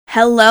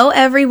Hello,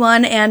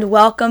 everyone, and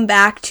welcome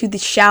back to the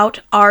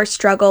Shout Our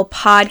Struggle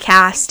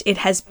podcast. It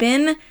has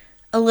been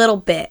a little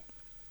bit.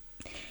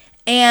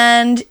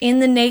 And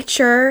in the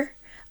nature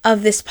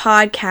of this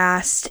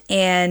podcast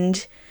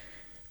and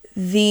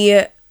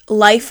the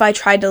life I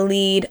try to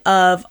lead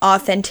of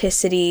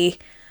authenticity,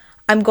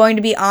 I'm going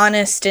to be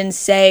honest and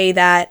say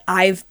that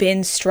I've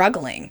been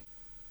struggling.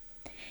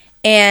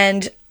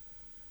 And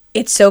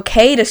it's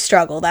okay to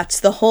struggle. That's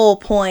the whole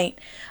point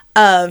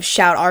of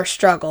Shout Our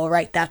Struggle,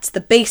 right? That's the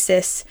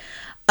basis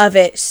of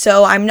it.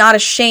 So I'm not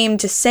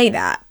ashamed to say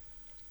that.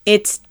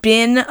 It's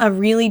been a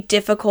really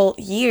difficult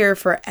year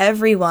for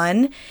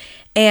everyone.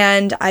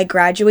 And I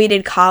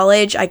graduated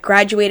college.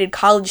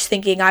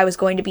 Thinking I was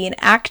going to be an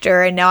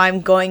actor, and now I'm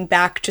going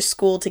back to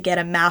school to get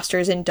a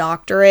master's and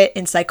doctorate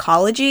in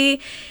psychology.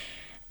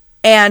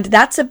 And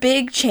that's a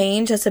big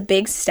change. That's a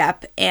big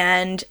step.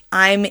 And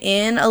I'm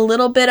in a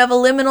little bit of a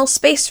liminal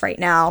space right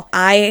now.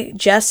 I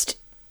just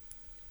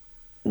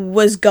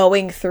was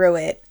going through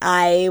it.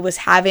 I was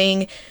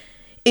having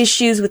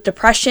issues with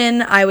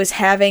depression. I was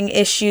having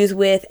issues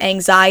with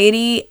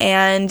anxiety,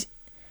 and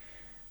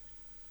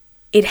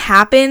it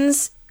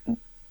happens.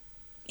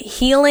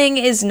 Healing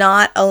is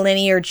not a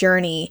linear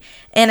journey,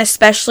 and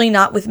especially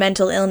not with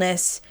mental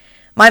illness.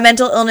 My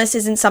mental illness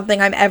isn't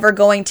something I'm ever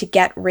going to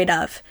get rid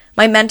of.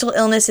 My mental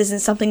illness isn't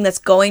something that's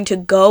going to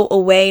go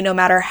away no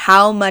matter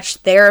how much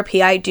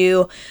therapy I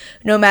do,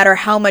 no matter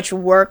how much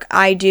work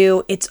I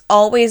do. It's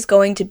always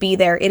going to be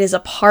there. It is a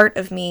part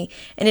of me,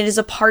 and it is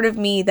a part of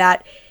me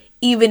that,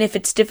 even if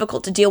it's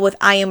difficult to deal with,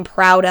 I am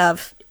proud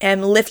of,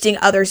 and lifting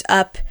others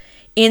up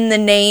in the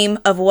name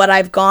of what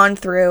I've gone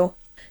through.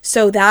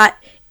 So that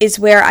is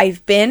where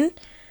I've been.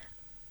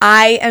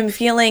 I am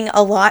feeling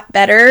a lot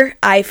better.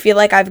 I feel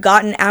like I've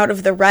gotten out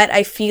of the rut.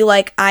 I feel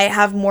like I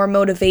have more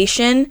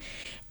motivation,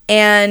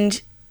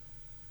 and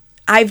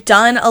I've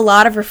done a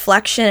lot of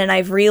reflection, and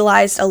I've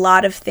realized a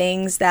lot of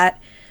things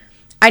that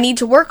I need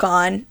to work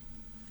on,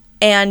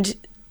 and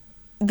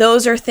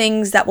those are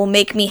things that will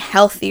make me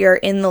healthier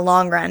in the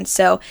long run.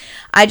 So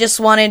I just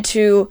wanted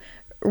to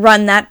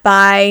run that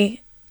by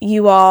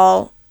you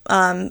all,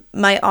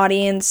 my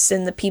audience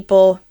and the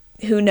people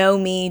who know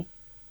me.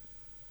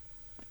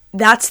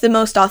 That's the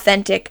most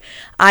authentic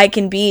I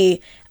can be.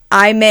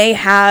 I may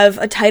have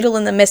a title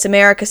in the Miss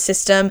America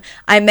system.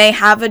 I may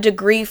have a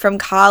degree from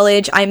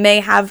college. I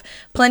may have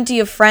plenty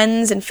of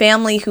friends and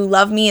family who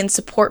love me and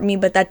support me,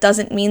 but that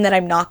doesn't mean that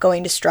I'm not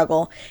going to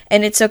struggle.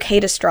 And it's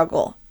okay to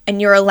struggle, and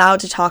you're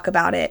allowed to talk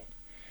about it.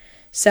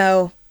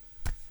 So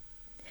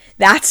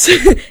that's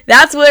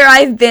where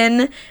I've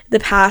been the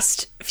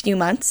past few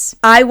months.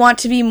 I want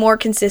to be more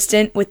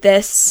consistent with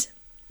this.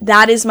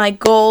 That is my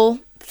goal.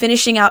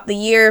 Finishing out the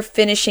year,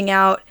 finishing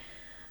out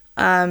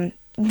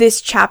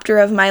this chapter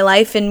of my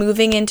life, and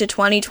moving into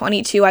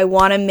 2022, I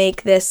want to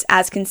make this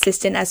as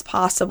consistent as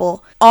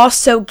possible.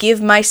 Also, give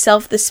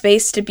myself the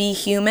space to be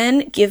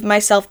human, give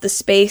myself the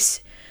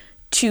space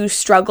to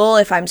struggle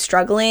if I'm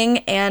struggling,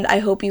 and I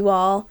hope you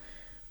all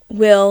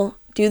will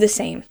do the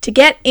same. To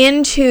get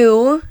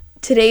into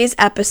today's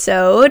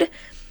episode,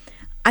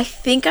 I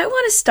think I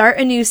want to start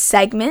a new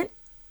segment,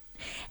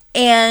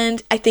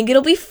 and I think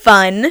it'll be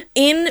fun.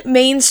 In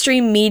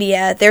mainstream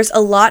media, there's a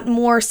lot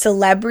more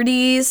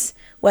celebrities,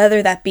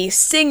 whether that be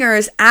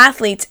singers,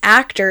 athletes,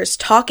 actors,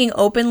 talking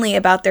openly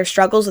about their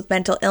struggles with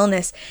mental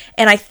illness.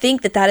 And I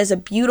think that is a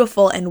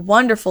beautiful and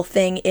wonderful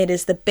thing. It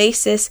is the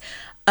basis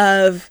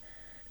of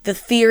the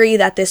theory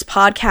that this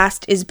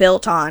podcast is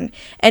built on.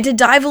 And to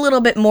dive a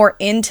little bit more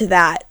into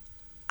that,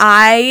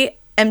 I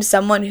am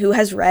someone who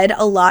has read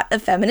a lot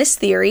of feminist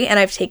theory, and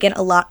I've taken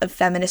a lot of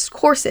feminist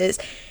courses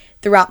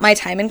throughout my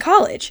time in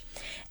college.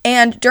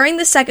 And during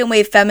the second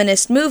wave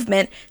feminist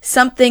movement,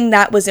 something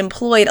that was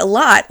employed a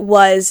lot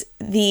was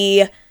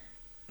the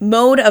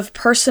mode of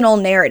personal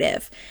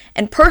narrative.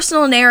 And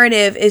personal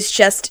narrative is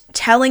just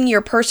telling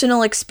your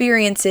personal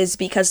experiences,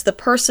 because the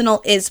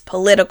personal is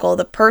political.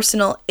 The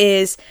personal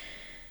is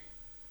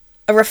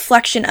a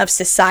reflection of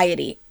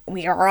society.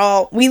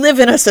 We live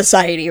in a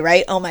society,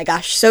 right? Oh my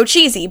gosh, so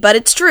cheesy, but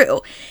it's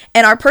true.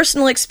 And our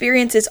personal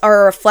experiences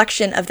are a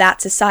reflection of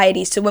that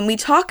society. So when we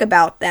talk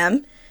about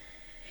them,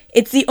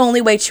 it's the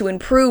only way to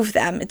improve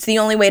them. It's the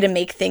only way to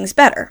make things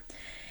better.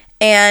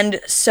 And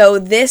so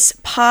this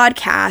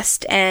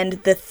podcast and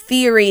the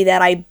theory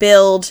that I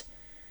build,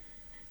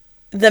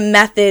 the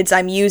methods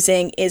I'm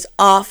using, is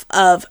off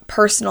of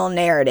personal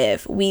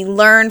narrative. We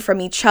learn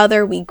from each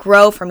other. We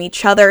grow from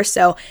each other.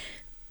 So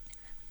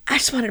I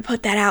just wanted to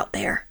put that out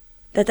there,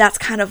 that's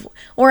kind of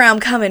where I'm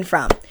coming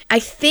from. I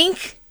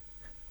think,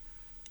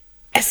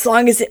 as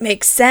long as it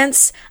makes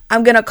sense,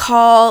 I'm going to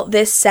call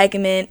this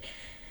segment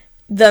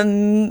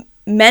the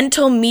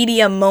mental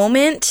media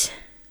moment,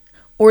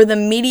 or the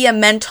media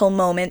mental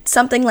moment,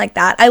 something like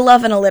that. I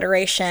love an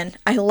alliteration.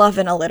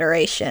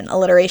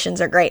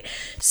 Alliterations are great.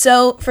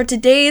 So for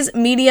today's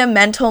media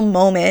mental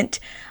moment,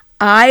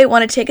 I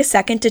want to take a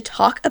second to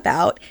talk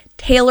about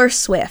Taylor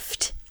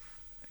Swift.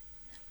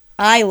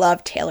 I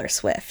love Taylor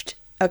Swift,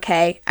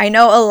 okay? I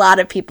know a lot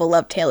of people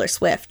love Taylor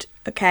Swift,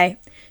 okay?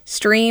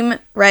 stream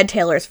Red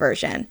Taylor's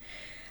version,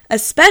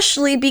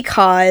 especially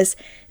because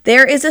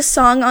there is a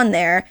song on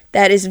there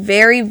that is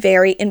very,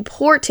 very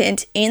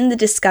important in the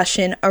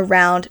discussion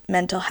around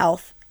mental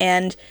health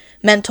and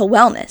mental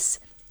wellness.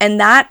 And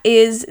that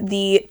is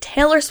the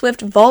Taylor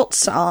Swift vault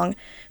song,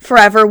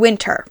 Forever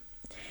Winter.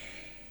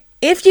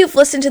 If you've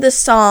listened to the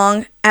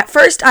song, at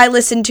first I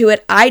listened to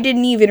it, I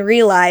didn't even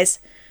realize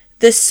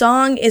the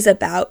song is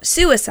about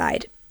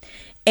suicide.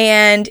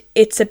 And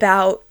it's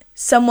about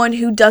someone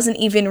who doesn't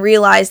even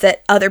realize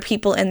that other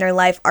people in their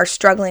life are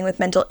struggling with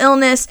mental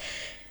illness,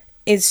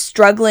 is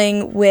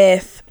struggling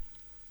with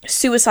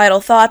suicidal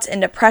thoughts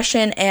and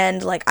depression,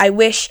 and I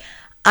wish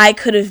I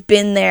could have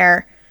been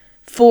there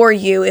for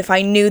you if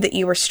I knew that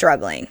you were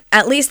struggling.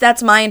 At least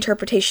that's my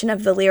interpretation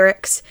of the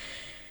lyrics.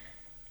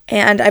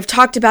 And I've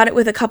talked about it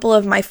with a couple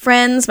of my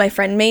friends, my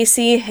friend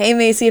Macy. Hey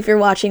Macy, if you're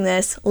watching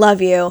this,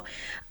 love you.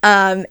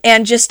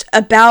 And just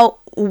about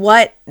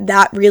what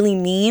that really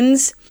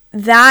means.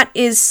 That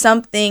is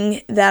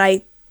something that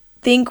I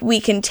think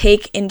we can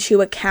take into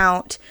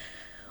account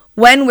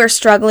when we're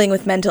struggling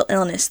with mental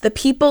illness. The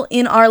people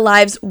in our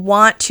lives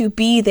want to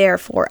be there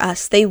for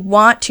us. They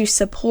want to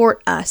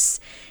support us.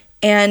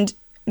 And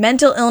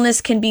mental illness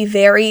can be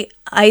very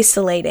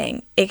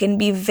isolating. It can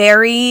be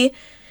very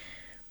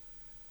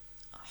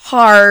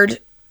hard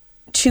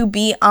to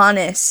be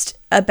honest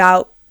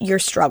about your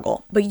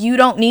struggle. But you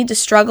don't need to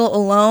struggle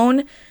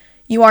alone.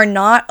 You are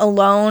not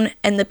alone,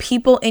 and the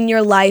people in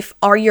your life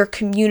are your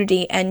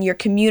community, and your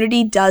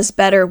community does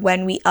better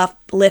when we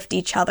uplift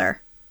each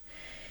other.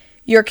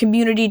 Your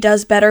community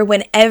does better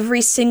when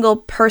every single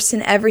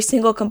person, every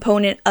single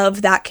component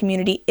of that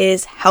community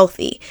is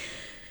healthy.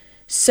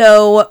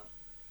 So,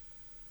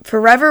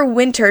 Forever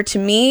Winter to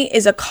me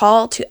is a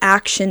call to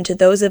action to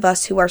those of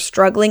us who are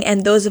struggling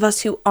and those of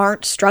us who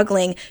aren't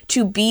struggling,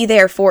 to be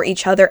there for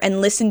each other and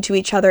listen to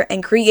each other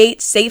and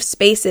create safe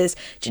spaces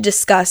to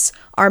discuss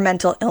our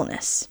mental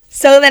illness.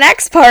 So the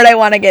next part I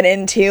want to get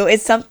into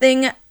is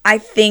something I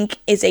think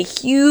is a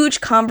huge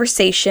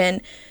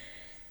conversation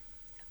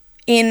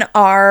in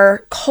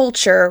our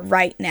culture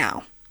right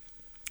now.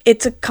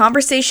 It's a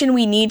conversation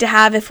we need to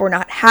have if we're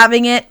not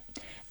having it.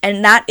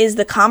 And that is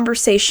the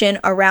conversation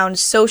around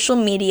social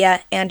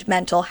media and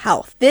mental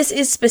health. This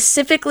is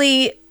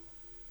specifically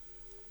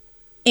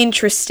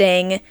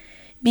interesting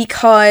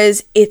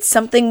because it's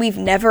something we've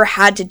never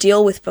had to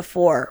deal with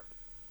before.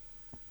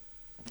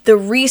 The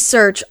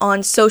research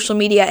on social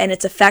media and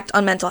its effect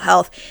on mental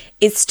health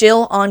is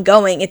still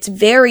ongoing. It's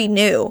very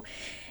new.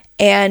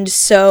 And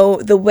so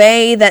the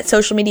way that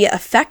social media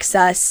affects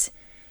us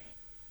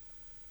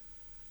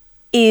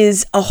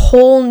is a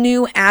whole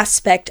new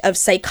aspect of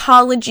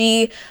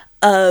psychology,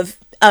 of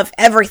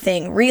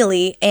everything,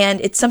 really,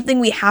 and it's something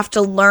we have to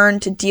learn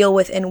to deal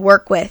with and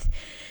work with.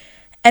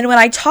 And when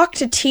I talk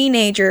to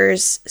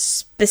teenagers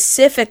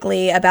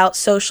specifically about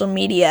social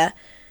media,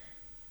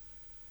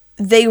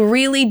 they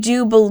really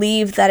do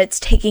believe that it's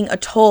taking a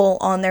toll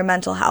on their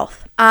mental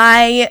health.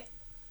 I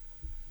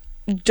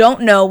don't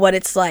know what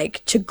it's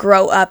like to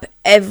grow up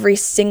every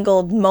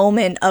single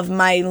moment of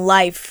my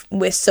life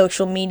with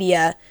social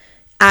media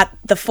at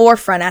the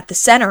forefront, at the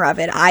center of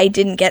it. I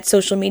didn't get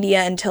social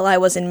media until I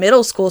was in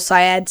middle school, so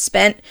I had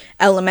spent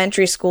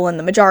elementary school and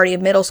the majority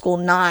of middle school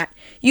not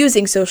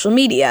using social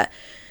media.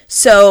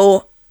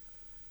 So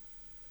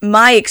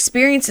my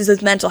experiences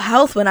with mental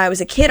health when I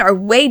was a kid are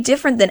way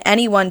different than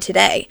anyone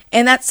today.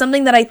 And that's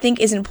something that I think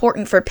is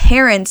important for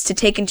parents to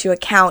take into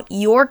account.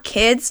 Your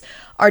kids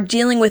are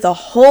dealing with a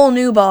whole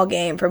new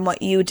ballgame from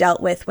what you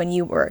dealt with when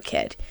you were a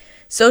kid.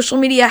 Social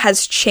media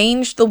has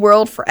changed the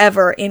world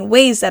forever in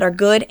ways that are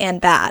good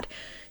and bad.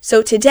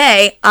 So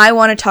today, I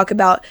want to talk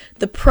about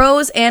the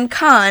pros and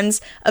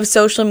cons of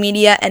social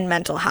media and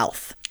mental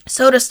health.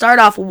 So to start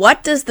off,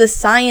 what does the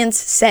science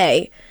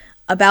say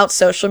about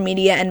social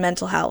media and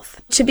mental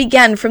health? To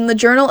begin, from the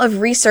Journal of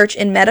Research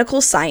in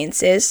Medical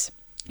Sciences,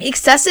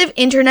 excessive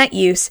internet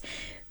use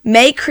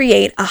may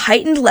create a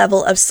heightened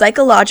level of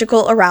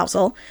psychological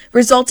arousal,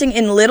 resulting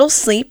in little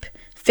sleep,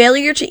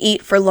 failure to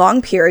eat for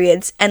long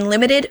periods, and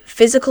limited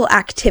physical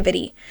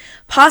activity,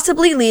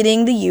 possibly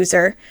leading the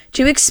user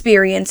to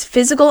experience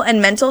physical and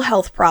mental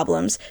health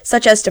problems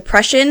such as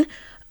depression,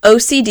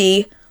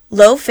 OCD,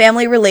 low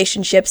family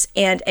relationships,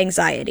 and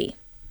anxiety.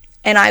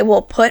 And I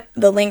will put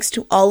the links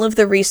to all of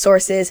the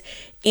resources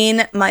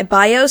in my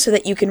bio so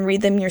that you can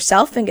read them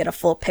yourself and get a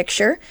full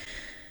picture.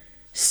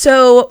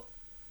 So,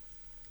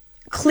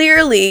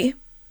 clearly,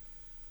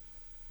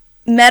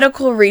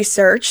 medical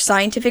research,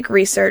 scientific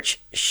research,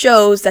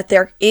 shows that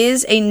there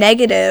is a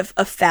negative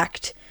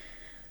effect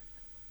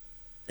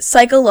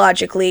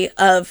psychologically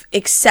of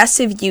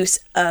excessive use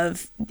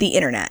of the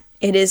internet.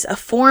 It is a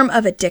form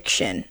of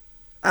addiction,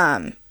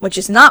 which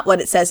is not what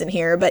it says in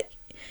here, but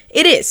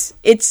it is.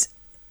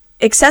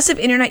 Excessive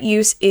internet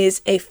use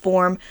is a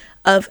form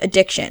of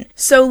addiction.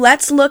 So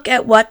let's look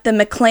at what the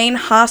McLean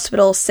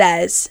Hospital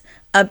says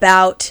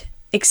about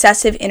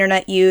excessive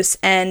internet use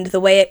and the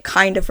way it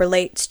kind of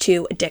relates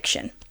to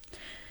addiction.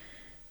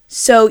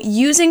 So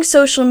using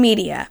social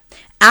media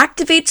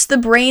activates the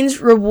brain's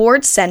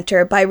reward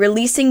center by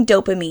releasing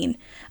dopamine,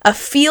 a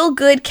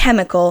feel-good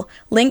chemical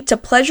linked to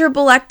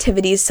pleasurable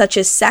activities such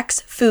as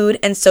sex, food,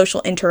 and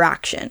social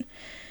interaction.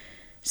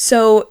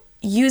 So,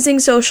 using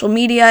social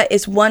media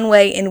is one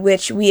way in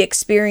which we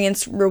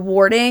experience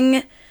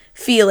rewarding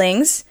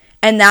feelings,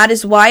 and that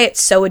is why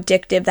it's so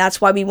addictive. That's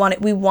why we want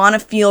it. We want to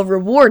feel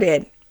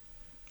rewarded.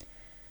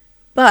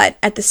 But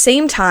at the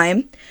same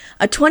time,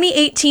 a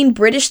 2018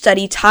 British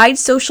study tied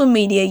social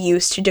media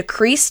use to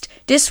decreased,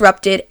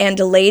 disrupted, and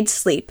delayed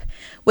sleep,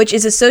 which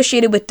is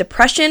associated with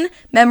depression,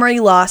 memory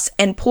loss,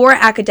 and poor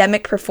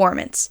academic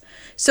performance.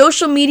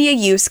 Social media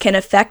use can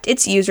affect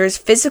its users'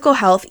 physical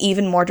health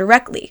even more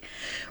directly.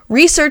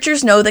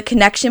 Researchers know the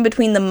connection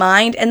between the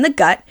mind and the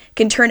gut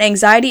can turn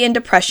anxiety and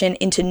depression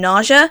into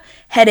nausea,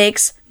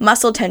 headaches,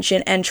 muscle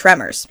tension, and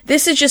tremors.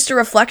 This is just a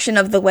reflection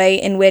of the way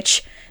in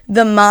which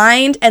the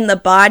mind and the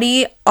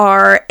body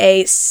are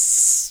a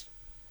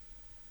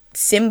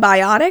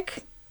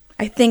symbiotic?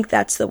 I think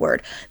that's the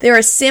word. They're a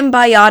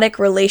symbiotic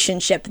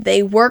relationship.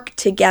 They work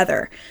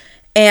together.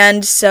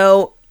 And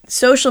so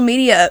social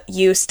media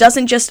use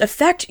doesn't just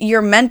affect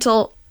your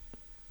mental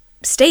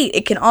state,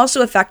 it can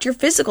also affect your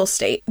physical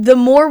state. The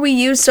more we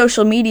use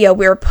social media,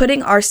 we're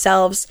putting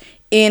ourselves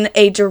in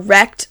a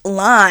direct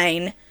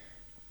line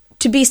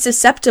to be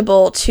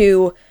susceptible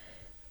to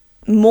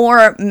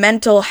more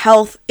mental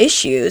health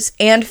issues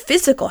and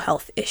physical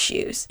health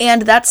issues.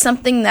 And that's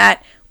something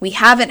that we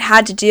haven't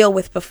had to deal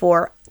with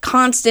before.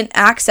 Constant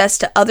access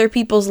to other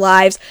people's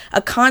lives,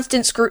 a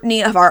constant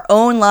scrutiny of our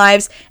own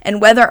lives,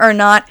 and whether or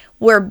not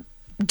we're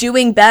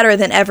doing better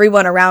than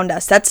everyone around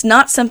us. That's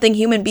not something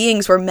human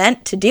beings were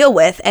meant to deal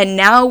with, and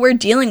now we're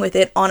dealing with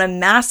it on a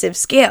massive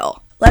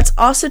scale. Let's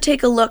also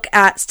take a look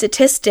at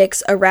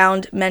statistics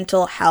around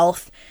mental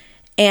health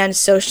and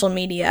social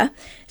media.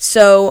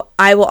 So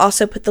I will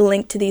also put the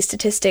link to these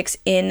statistics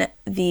in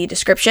the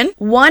description.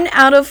 1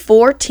 out of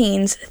 4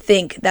 teens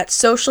think that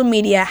social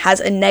media has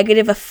a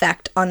negative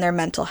effect on their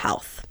mental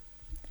health.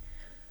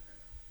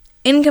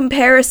 In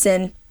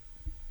comparison,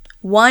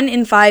 1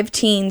 in 5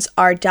 teens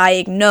are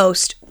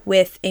diagnosed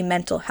with a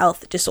mental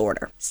health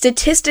disorder.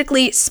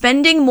 Statistically,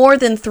 spending more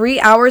than 3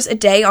 hours a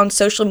day on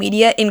social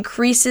media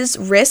increases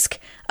risk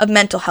of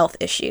mental health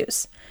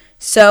issues.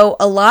 So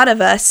a lot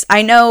of us,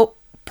 I know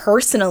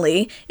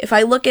personally, if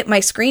I look at my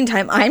screen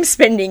time, I'm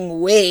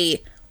spending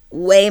way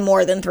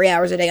more than 3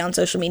 hours a day on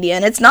social media,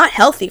 and it's not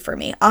healthy for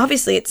me.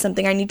 Obviously, it's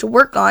something I need to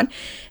work on,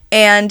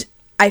 and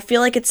I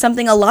feel like it's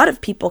something a lot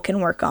of people can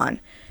work on.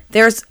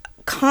 There's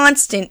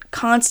constant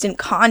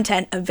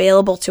content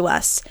available to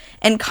us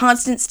and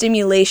constant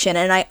stimulation,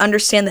 and I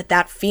understand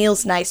that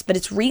feels nice, but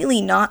it's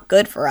really not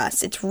good for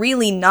us. It's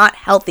really not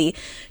healthy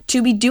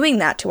to be doing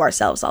that to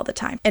ourselves all the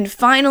time. And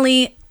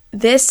finally,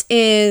 this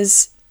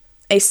is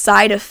a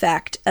side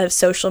effect of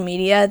social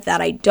media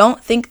that I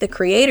don't think the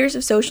creators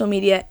of social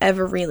media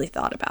ever really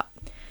thought about.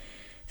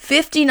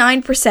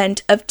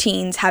 59% of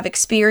teens have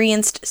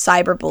experienced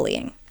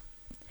cyberbullying.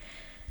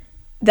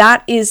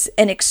 That is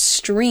an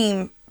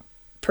extreme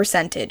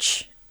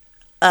percentage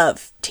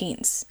of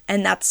teens,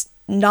 and that's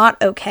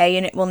not okay,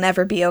 and it will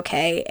never be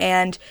okay.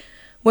 And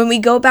when we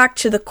go back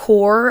to the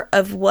core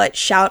of what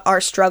Shout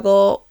Our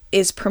Struggle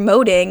is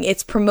promoting,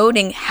 it's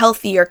promoting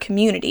healthier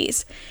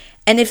communities.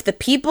 And if the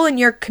people in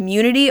your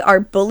community are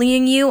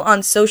bullying you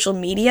on social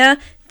media,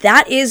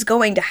 that is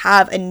going to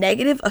have a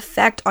negative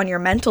effect on your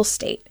mental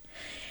state.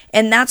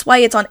 And that's why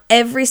it's on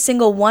every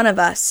single one of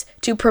us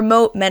to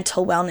promote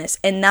mental wellness.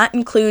 And that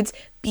includes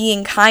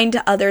being kind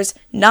to others,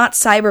 not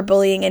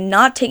cyberbullying, and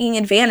not taking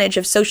advantage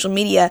of social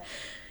media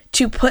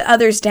to put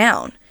others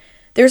down.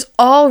 There's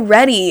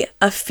already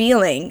a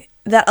feeling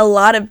that a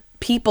lot of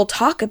people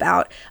talk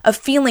about, of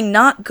feeling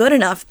not good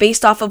enough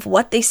based off of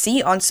what they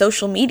see on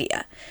social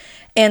media.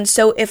 And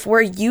so if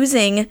we're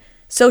using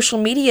social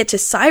media to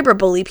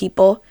cyberbully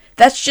people,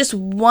 that's just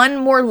one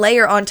more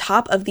layer on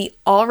top of the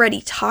already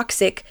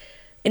toxic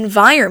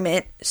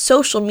environment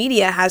social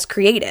media has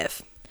created.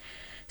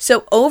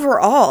 So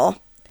overall,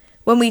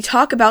 when we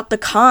talk about the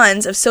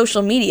cons of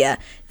social media,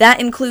 that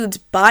includes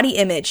body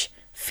image,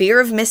 fear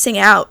of missing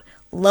out,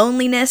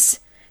 loneliness,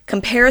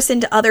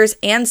 comparison to others,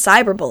 and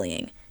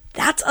cyberbullying.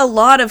 That's a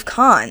lot of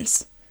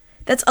cons.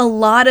 That's a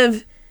lot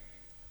of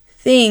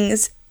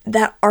things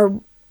that are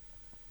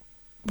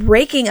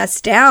breaking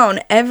us down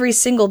every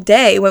single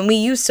day when we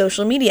use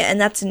social media, and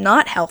that's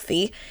not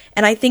healthy,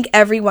 and I think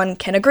everyone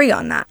can agree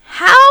on that.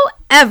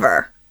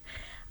 However,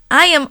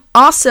 I am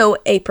also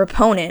a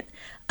proponent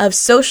of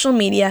social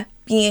media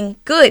being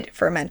good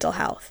for mental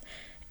health.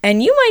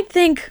 And you might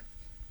think,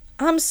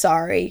 I'm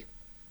sorry,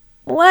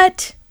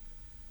 what?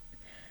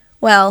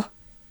 Well,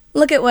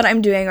 look at what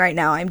I'm doing right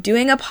now. I'm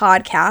doing a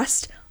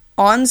podcast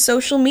on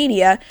social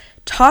media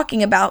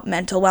talking about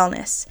mental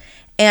wellness,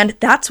 and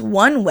that's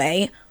one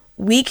way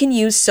we can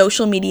use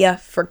social media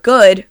for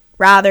good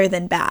rather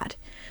than bad.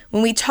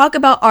 When we talk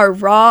about our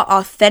raw,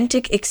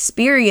 authentic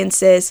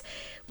experiences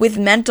with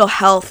mental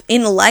health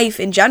in life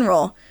in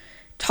general,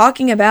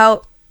 talking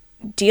about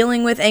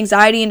dealing with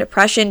anxiety and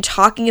depression,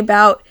 talking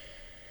about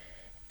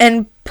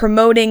and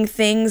promoting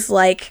things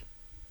like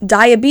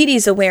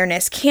diabetes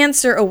awareness,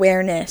 cancer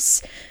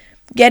awareness,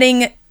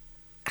 getting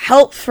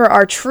help for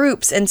our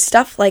troops and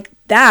stuff like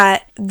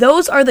that.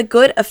 Those are the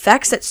good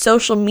effects that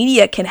social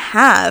media can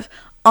have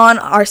on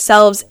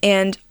ourselves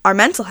and our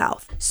mental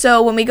health.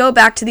 So when we go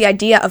back to the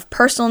idea of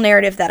personal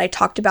narrative that I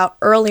talked about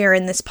earlier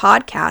in this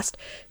podcast,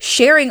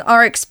 sharing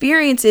our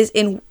experiences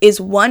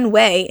is one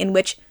way in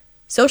which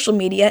social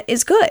media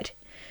is good.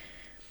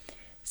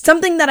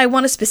 Something that I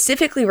want to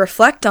specifically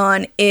reflect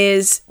on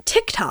is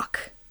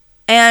TikTok.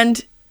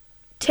 And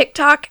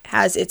TikTok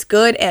has its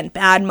good and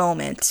bad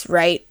moments,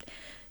 right?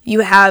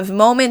 You have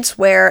moments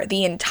where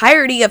the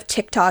entirety of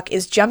TikTok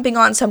is jumping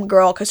on some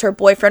girl because her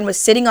boyfriend was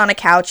sitting on a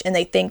couch and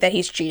they think that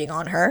he's cheating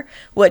on her,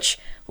 which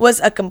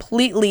was a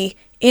completely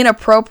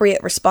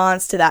inappropriate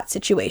response to that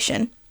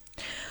situation.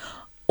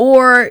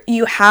 Or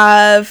you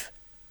have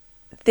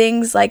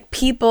things like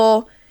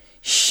people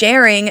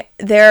sharing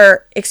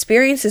their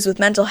experiences with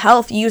mental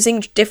health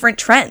using different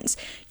trends.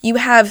 You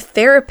have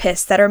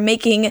therapists that are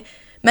making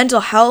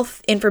mental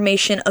health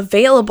information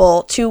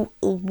available to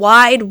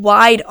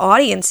wide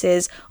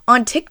audiences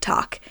on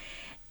TikTok.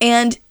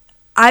 And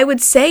I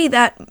would say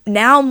that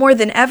now more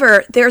than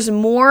ever, there's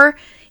more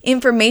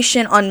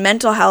information on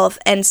mental health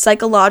and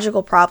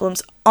psychological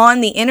problems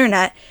on the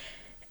internet,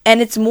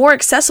 and it's more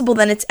accessible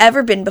than it's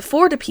ever been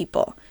before to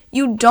people.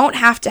 You don't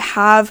have to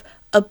have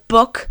a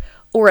book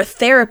or a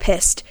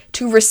therapist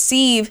to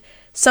receive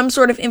some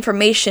sort of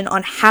information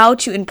on how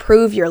to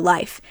improve your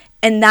life,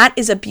 and that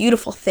is a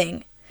beautiful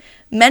thing.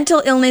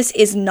 Mental illness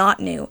is not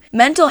new.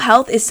 Mental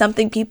health is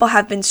something people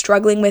have been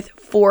struggling with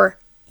for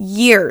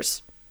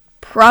years,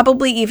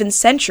 probably even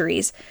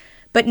centuries.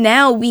 But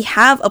now we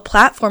have a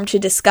platform to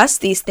discuss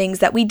these things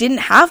that we didn't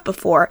have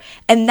before,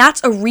 and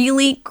that's a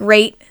really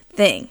great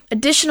thing.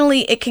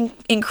 Additionally, it can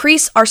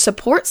increase our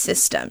support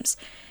systems.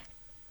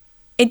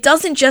 It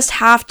doesn't just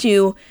have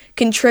to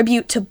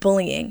contribute to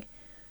bullying.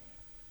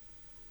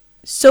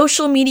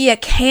 Social media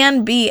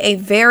can be a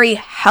very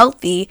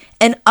healthy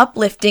and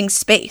uplifting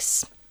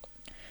space.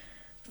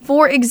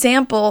 For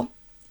example,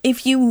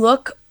 if you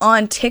look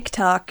on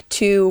TikTok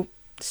to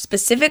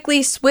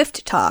specifically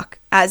Swift Talk,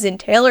 as in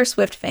Taylor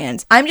Swift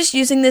fans, I'm just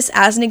using this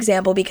as an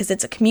example because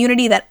it's a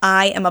community that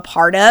I am a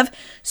part of,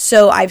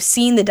 so I've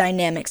seen the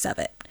dynamics of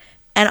it.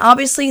 And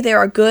obviously there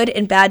are good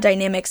and bad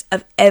dynamics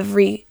of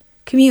every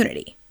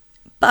community.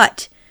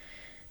 But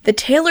the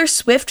Taylor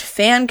Swift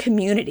fan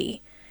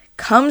community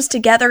comes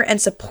together and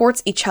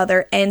supports each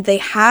other, and they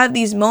have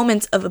these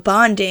moments of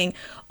bonding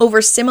over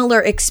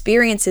similar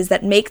experiences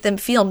that make them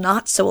feel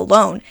not so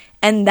alone.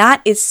 And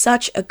that is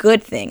such a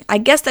good thing. I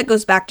guess that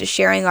goes back to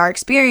sharing our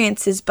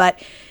experiences, but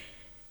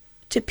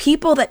to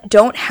people that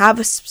don't have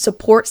a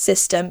support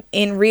system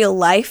in real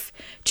life,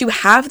 to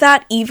have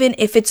that even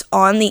if it's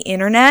on the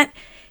internet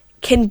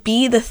can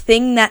be the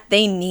thing that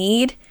they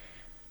need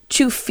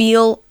to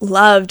feel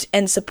loved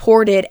and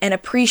supported and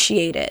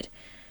appreciated.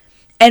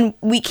 And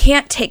we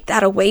can't take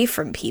that away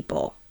from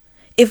people.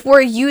 If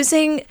we're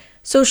using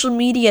social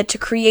media to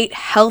create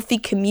healthy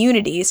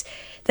communities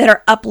that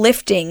are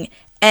uplifting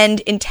and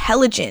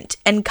intelligent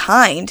and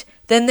kind,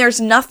 then there's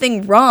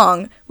nothing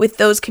wrong with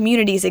those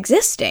communities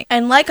existing.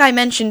 And like I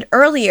mentioned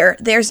earlier,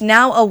 there's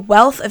now a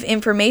wealth of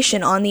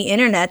information on the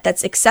internet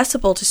that's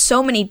accessible to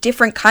so many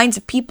different kinds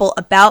of people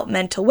about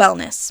mental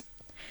wellness.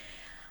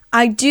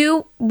 I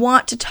do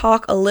want to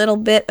talk a little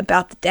bit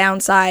about the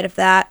downside of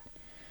that,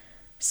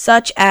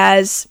 such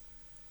as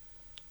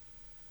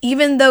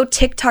even though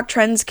TikTok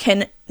trends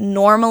can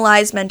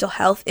normalize mental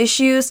health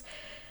issues,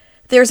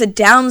 there's a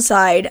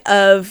downside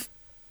of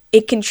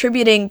it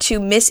contributing to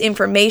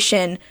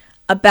misinformation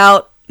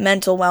about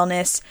mental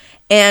wellness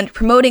and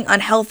promoting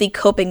unhealthy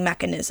coping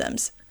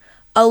mechanisms.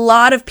 A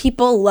lot of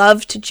people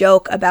love to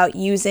joke about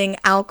using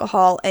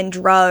alcohol and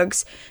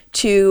drugs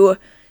to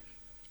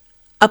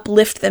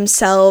uplift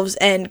themselves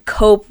and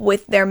cope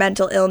with their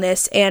mental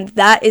illness, and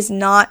that is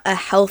not a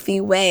healthy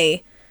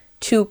way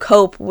to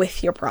cope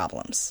with your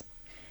problems.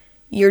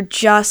 You're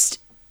just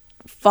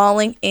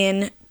falling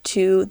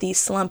into the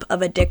slump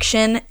of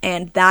addiction,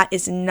 and that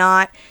is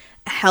not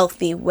a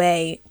healthy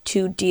way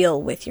to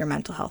deal with your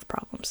mental health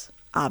problems,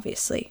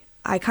 obviously.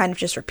 I kind of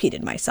just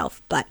repeated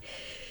myself, but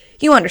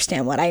you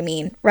understand what I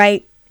mean,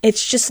 right?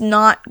 It's just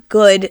not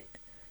good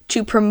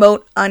to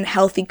promote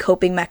unhealthy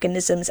coping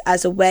mechanisms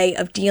as a way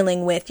of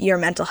dealing with your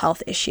mental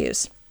health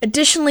issues.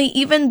 Additionally,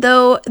 even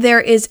though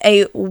there is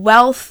a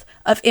wealth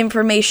of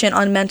information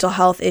on mental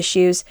health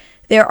issues,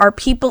 there are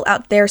people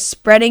out there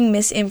spreading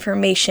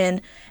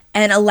misinformation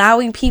and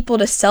allowing people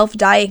to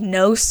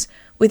self-diagnose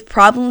with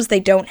problems they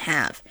don't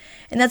have.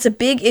 And that's a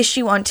big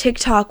issue on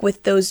TikTok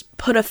with those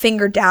put a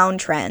finger down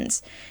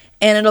trends.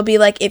 And it'll be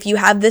like, if you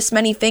have this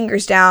many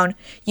fingers down,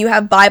 you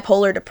have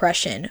bipolar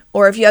depression.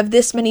 Or if you have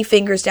this many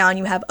fingers down,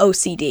 you have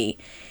OCD.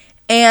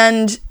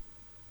 And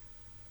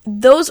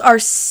those are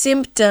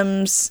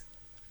symptoms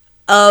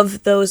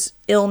of those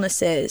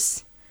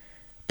illnesses.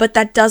 But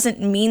that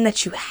doesn't mean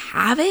that you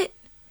have it.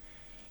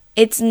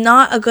 It's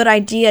not a good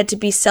idea to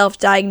be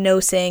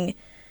self-diagnosing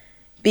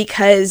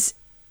because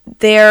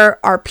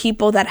there are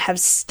people that have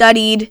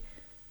studied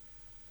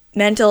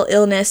mental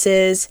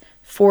illnesses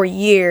for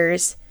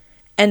years,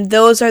 and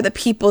those are the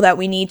people that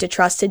we need to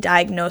trust to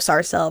diagnose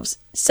ourselves.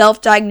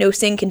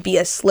 Self-diagnosing can be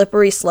a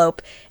slippery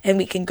slope, and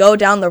we can go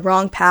down the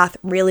wrong path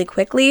really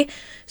quickly,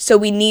 so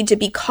we need to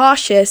be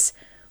cautious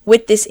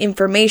with this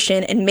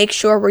information and make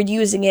sure we're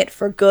using it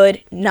for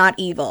good, not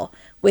evil.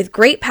 With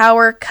great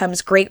power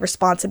comes great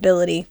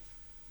responsibility.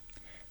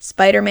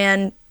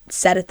 Spider-Man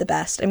said it the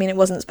best. I mean, it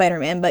wasn't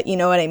Spider-Man, but you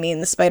know what I mean,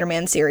 the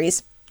Spider-Man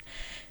series.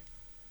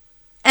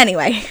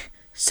 Anyway,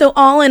 so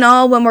all in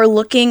all, when we're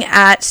looking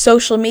at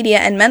social media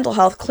and mental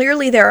health,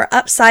 clearly there are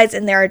upsides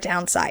and there are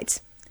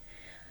downsides.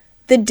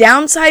 The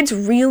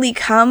downsides really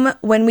come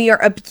when we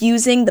are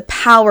abusing the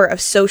power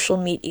of social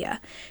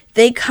media.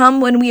 They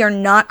come when we are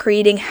not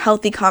creating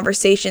healthy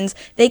conversations.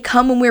 They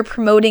come when we're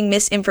promoting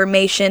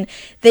misinformation.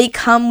 They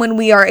come when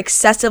we are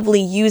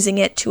excessively using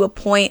it to a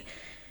point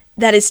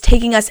that is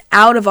taking us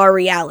out of our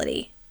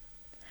reality.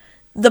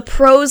 The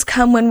pros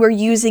come when we're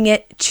using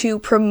it to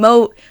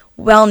promote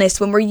wellness,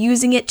 when we're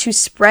using it to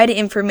spread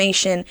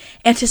information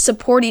and to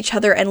support each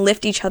other and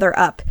lift each other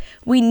up.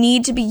 We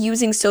need to be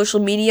using social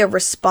media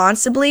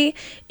responsibly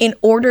in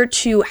order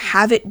to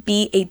have it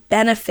be a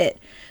benefit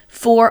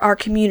for our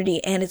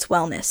community and its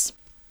wellness.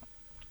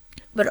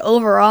 But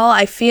overall,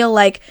 I feel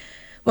like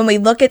when we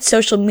look at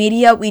social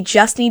media, we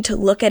just need to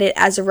look at it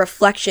as a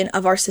reflection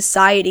of our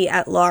society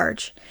at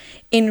large.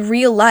 In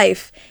real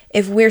life,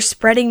 if we're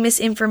spreading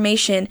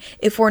misinformation,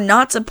 if we're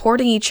not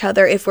supporting each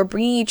other, if we're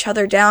bringing each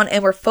other down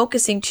and we're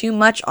focusing too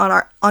much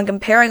on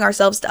comparing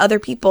ourselves to other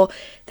people,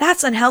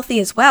 that's unhealthy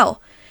as well.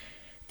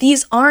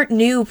 These aren't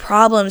new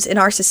problems in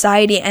our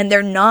society, and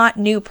they're not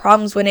new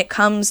problems when it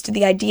comes to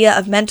the idea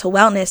of mental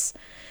wellness,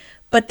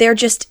 but they're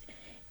just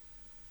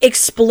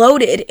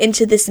exploded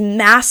into this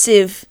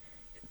massive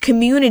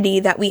community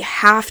that we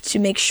have to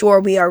make sure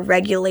we are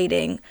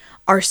regulating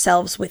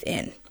ourselves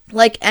within.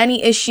 Like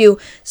any issue,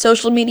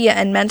 social media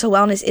and mental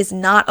wellness is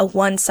not a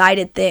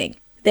one-sided thing.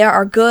 There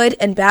are good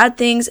and bad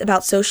things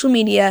about social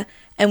media,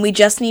 and we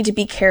just need to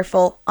be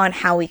careful on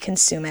how we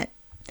consume it.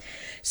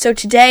 So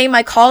today,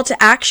 my call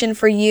to action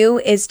for you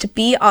is to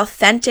be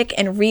authentic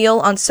and real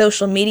on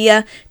social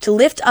media, to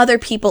lift other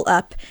people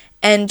up,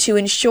 and to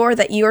ensure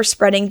that you are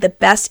spreading the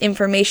best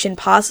information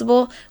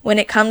possible when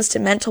it comes to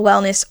mental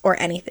wellness or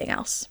anything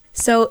else.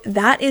 So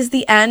that is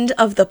the end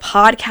of the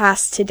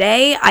podcast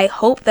today. I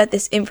hope that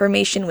this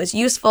information was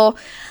useful.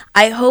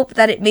 I hope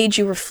that it made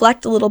you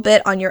reflect a little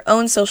bit on your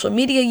own social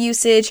media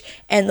usage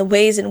and the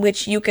ways in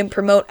which you can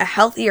promote a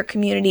healthier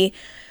community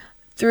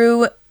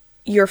through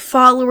your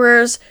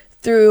followers,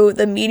 through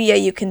the media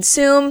you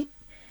consume.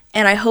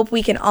 And I hope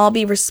we can all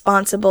be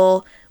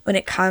responsible when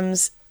it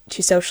comes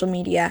to social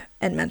media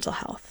and mental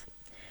health.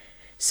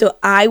 So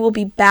I will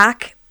be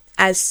back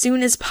as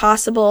soon as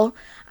possible.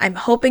 I'm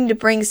hoping to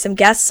bring some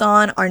guests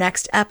on our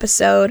next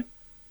episode,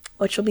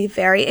 which will be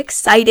very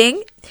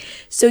exciting.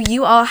 So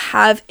you all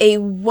have a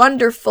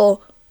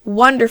wonderful,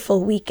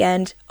 wonderful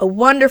weekend, a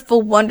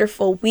wonderful,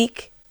 wonderful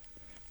week,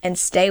 and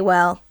stay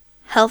well.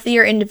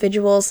 Healthier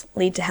individuals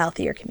lead to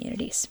healthier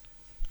communities.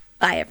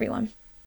 Bye, everyone.